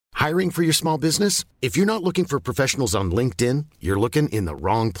Hiring for your small business? If you're not looking for professionals on LinkedIn, you're looking in the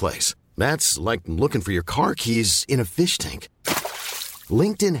wrong place. That's like looking for your car keys in a fish tank.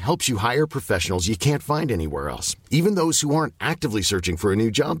 LinkedIn helps you hire professionals you can't find anywhere else, even those who aren't actively searching for a new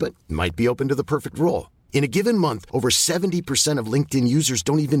job but might be open to the perfect role. In a given month, over 70% of LinkedIn users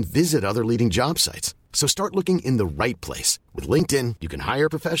don't even visit other leading job sites. So start looking in the right place. With LinkedIn, you can hire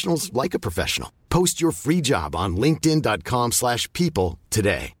professionals like a professional. Post your free job on linkedin.com/people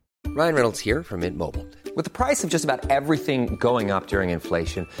today. Ryan Reynolds here from Mint Mobile. With the price of just about everything going up during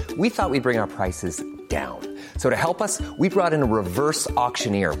inflation, we thought we'd bring our prices down. So to help us, we brought in a reverse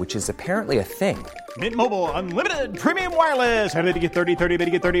auctioneer, which is apparently a thing. Mint Mobile Unlimited Premium Wireless. How to get 30, 30, bit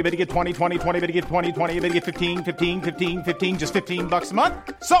to get 30, bit to get 20, 20, 20, bit to get 20, 20, bit to get 15, 15, 15, 15, just $15 a month?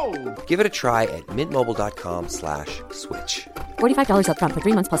 Sold! Give it a try at mintmobile.com/switch. $45 up front for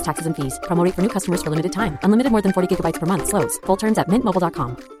 3 months plus taxes and fees. Promo rate for new customers for limited time. Unlimited more than 40 gigabytes per month. Slows full terms at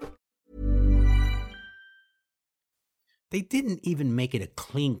mintmobile.com. They didn't even make it a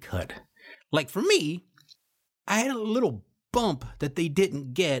clean cut. Like for me, I had a little bump that they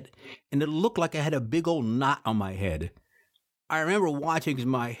didn't get, and it looked like I had a big old knot on my head. I remember watching as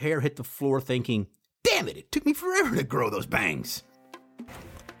my hair hit the floor thinking, damn it took me forever to grow those bangs.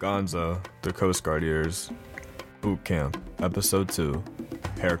 Gonzo, the Coast Guard years. Boot Camp, Episode 2.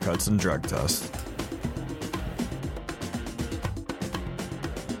 Haircuts and drug test.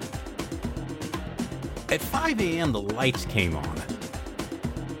 At 5 a.m., the lights came on.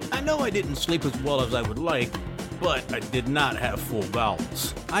 I know I didn't sleep as well as I would like, but I did not have full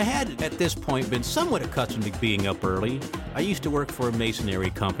bowels. I had, at this point, been somewhat accustomed to being up early. I used to work for a masonry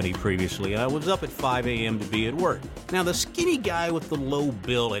company previously, and I was up at 5 a.m. to be at work. Now, the skinny guy with the low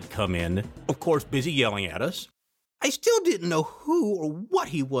bill had come in, of course busy yelling at us. I still didn't know who or what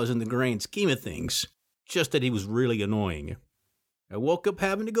he was in the grand scheme of things, just that he was really annoying. I woke up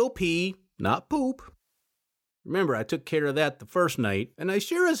having to go pee, not poop. Remember, I took care of that the first night, and I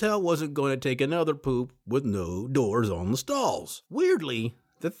sure as hell wasn't going to take another poop with no doors on the stalls. Weirdly,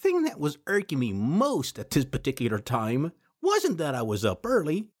 the thing that was irking me most at this particular time wasn't that I was up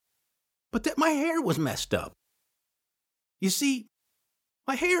early, but that my hair was messed up. You see,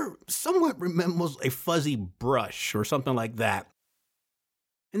 my hair somewhat resembles a fuzzy brush or something like that.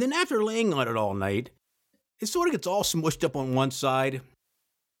 And then after laying on it all night, it sort of gets all smushed up on one side.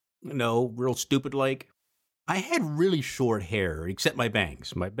 You know, real stupid like. I had really short hair, except my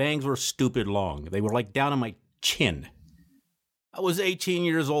bangs. My bangs were stupid long. They were like down on my chin. I was 18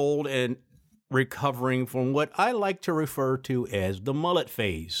 years old and recovering from what I like to refer to as the mullet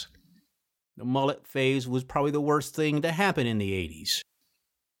phase. The mullet phase was probably the worst thing to happen in the 80s.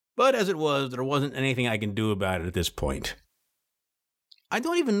 But as it was, there wasn't anything I can do about it at this point. I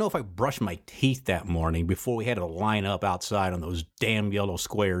don't even know if I brushed my teeth that morning before we had to line up outside on those damn yellow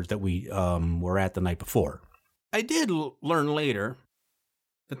squares that we were at the night before. I did learn later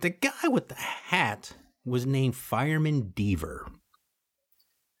that the guy with the hat was named Fireman Deaver.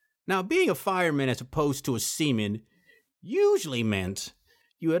 Now, being a fireman as opposed to a seaman usually meant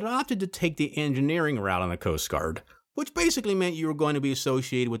you had opted to take the engineering route on the Coast Guard, which basically meant you were going to be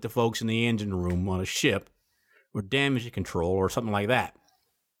associated with the folks in the engine room on a ship or damage control or something like that,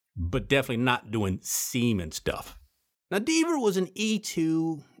 but definitely not doing seaman stuff. Now, Deaver was an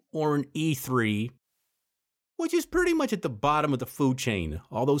E2 or an E3, which is pretty much at the bottom of the food chain,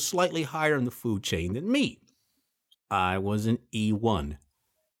 although slightly higher in the food chain than me. I was an E1,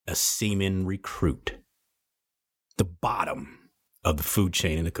 a seaman recruit. The bottom of the food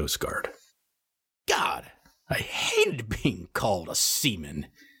chain in the Coast Guard. God, I hated being called a seaman.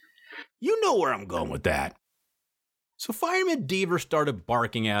 You know where I'm going with that. So Fireman Deaver started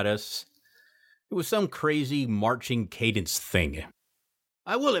barking at us. It was some crazy marching cadence thing.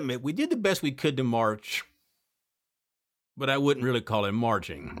 I will admit, we did the best we could to march, but I wouldn't really call it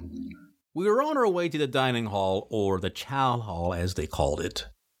marching. We were on our way to the dining hall, or the chow hall as they called it.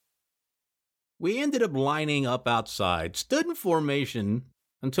 We ended up lining up outside, stood in formation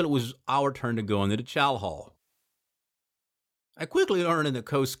until it was our turn to go into the chow hall. I quickly learned in the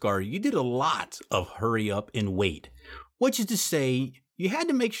Coast Guard you did a lot of hurry up and wait, which is to say you had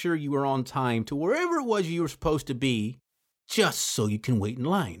to make sure you were on time to wherever it was you were supposed to be just so you can wait in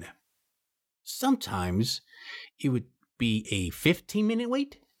line. Sometimes it would be a 15-minute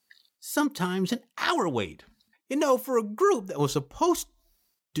wait, sometimes an hour wait. You know, for a group that was supposed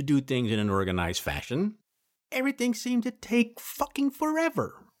to do things in an organized fashion, everything seemed to take fucking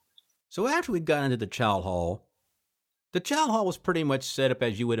forever. So after we got into the chow hall was pretty much set up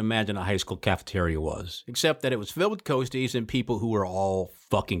as you would imagine a high school cafeteria was, except that it was filled with coasties and people who were all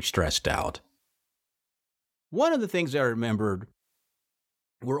fucking stressed out. One of the things I remembered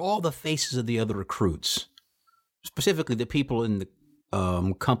were all the faces of the other recruits, specifically the people in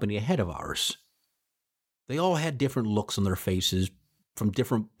the company ahead of ours. They all had different looks on their faces from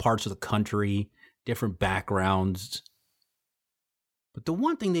different parts of the country, different backgrounds. But the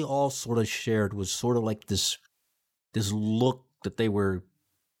one thing they all sort of shared was sort of like this look that they were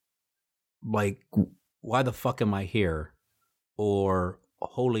like, why the fuck am I here? Or,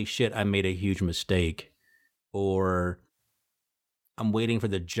 holy shit, I made a huge mistake. Or, I'm waiting for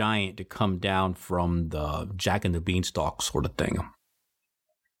the giant to come down from the Jack and the Beanstalk sort of thing.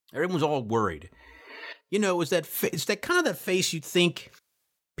 Everyone's all worried. You know, it's that kind of that face you'd think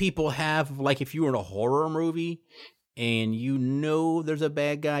people have, like if you were in a horror movie and you know there's a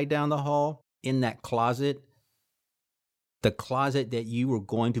bad guy down the hall in that closet. The closet that you were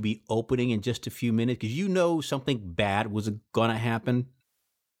going to be opening in just a few minutes because you know something bad was going to happen.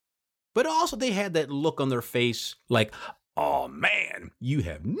 But also they had that look on their face like, oh man, you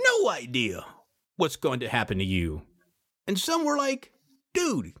have no idea what's going to happen to you. And some were like,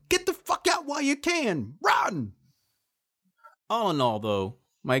 dude, get the fuck out while you can. Run! All in all, though,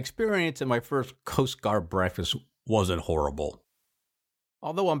 my experience at my first Coast Guard breakfast wasn't horrible.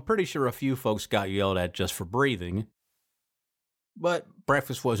 Although I'm pretty sure a few folks got yelled at just for breathing. But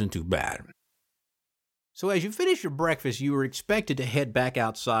breakfast wasn't too bad. So as you finish your breakfast, you were expected to head back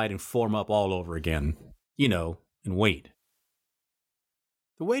outside and form up all over again. You know, and wait.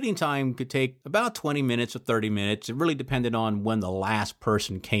 The waiting time could take about 20 minutes or 30 minutes. It really depended on when the last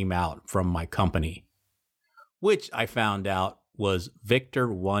person came out from my company, which I found out was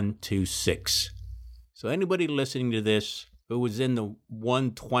Victor 126. So anybody listening to this who was in the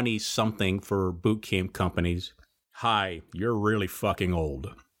 120 something for boot camp companies, hi, you're really fucking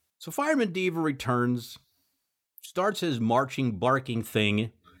old. So Fireman Diva returns, starts his marching, barking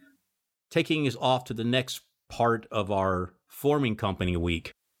thing, taking us off to the next part of our forming company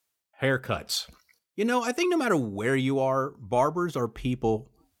week, haircuts. You know, I think no matter where you are, barbers are people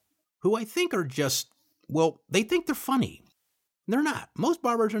who I think are just, well, they think they're funny. They're not. Most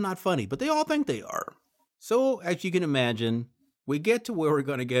barbers are not funny, but they all think they are. So, as you can imagine, we get to where we're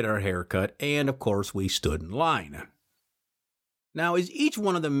going to get our haircut, and of course, we stood in line. Now, as each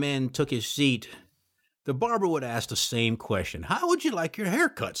one of the men took his seat, the barber would ask the same question. How would you like your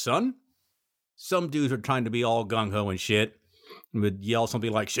haircut, son? Some dudes are trying to be all gung-ho and shit, and would yell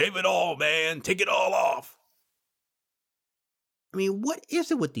something like, shave it all, man, take it all off. I mean, what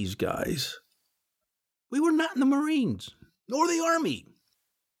is it with these guys? We were not in the Marines, nor the Army.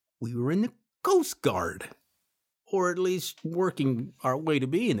 We were in the Coast Guard, or at least working our way to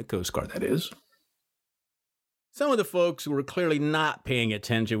be in the Coast Guard, that is. Some of the folks who were clearly not paying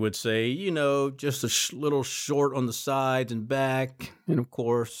attention would say, you know, just a little short on the sides and back. And of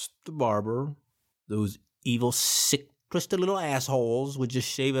course, the barber, those evil, sick, twisted little assholes, would just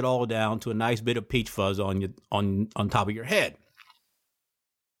shave it all down to a nice bit of peach fuzz on top of your head.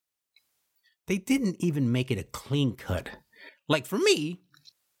 They didn't even make it a clean cut. Like for me,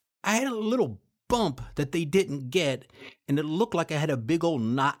 I had a little bump that they didn't get, and it looked like I had a big old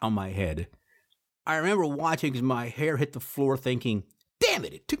knot on my head. I remember watching as my hair hit the floor thinking, damn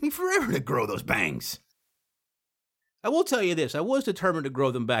it took me forever to grow those bangs. I will tell you this, I was determined to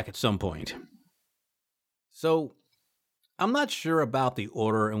grow them back at some point. So, I'm not sure about the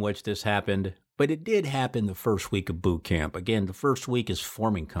order in which this happened, but it did happen the first week of boot camp. Again, the first week is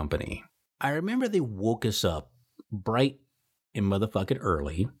forming company. I remember they woke us up bright and motherfucking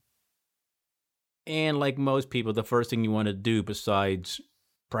early. And like most people, the first thing you want to do besides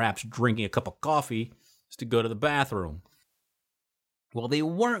perhaps drinking a cup of coffee is to go to the bathroom. Well, they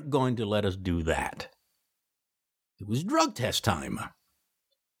weren't going to let us do that. It was drug test time.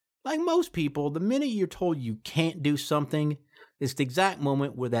 Like most people, the minute you're told you can't do something, it's the exact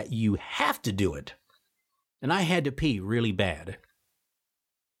moment where that you have to do it. And I had to pee really bad.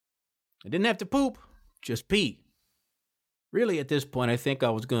 I didn't have to poop, just pee. Really, at this point, I think I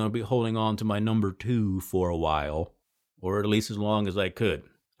was going to be holding on to my number 2 for a while, or at least as long as I could.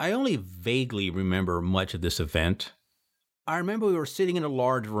 I only vaguely remember much of this event. I remember we were sitting in a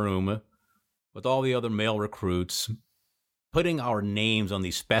large room with all the other male recruits, putting our names on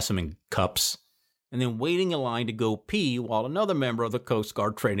these specimen cups, and then waiting in line to go pee while another member of the Coast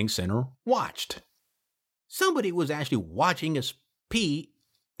Guard Training Center watched. Somebody was actually watching us pee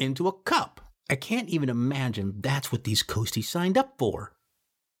into a cup. I can't even imagine that's what these coasties signed up for.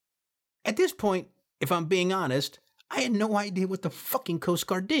 At this point, if I'm being honest, I had no idea what the fucking Coast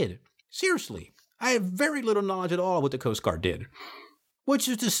Guard did. Seriously, I had very little knowledge at all what the Coast Guard did. Which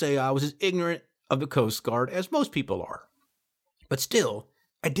is to say I was as ignorant of the Coast Guard as most people are. But still,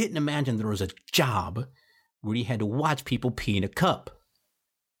 I didn't imagine there was a job where you had to watch people pee in a cup.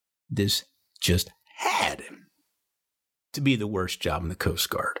 this just had to be the worst job in the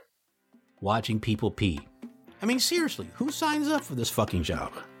Coast Guard. Watching people pee. I mean, seriously, who signs up for this fucking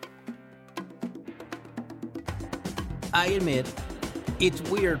job? I admit, it's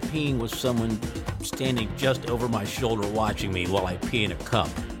weird peeing with someone standing just over my shoulder watching me while I pee in a cup.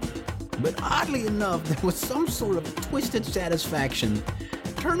 But oddly enough, there was some sort of twisted satisfaction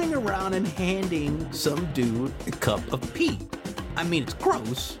turning around and handing some dude a cup of pee. I mean, it's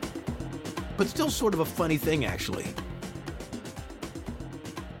gross, but still sort of a funny thing, actually.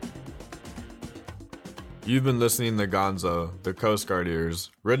 You've been listening to Gonzo, the Coast Guard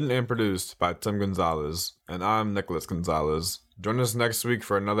Ears, written and produced by Tim Gonzalez, and I'm Nicholas Gonzalez. Join us next week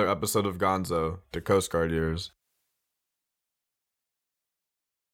for another episode of Gonzo, the Coast Guard Ears.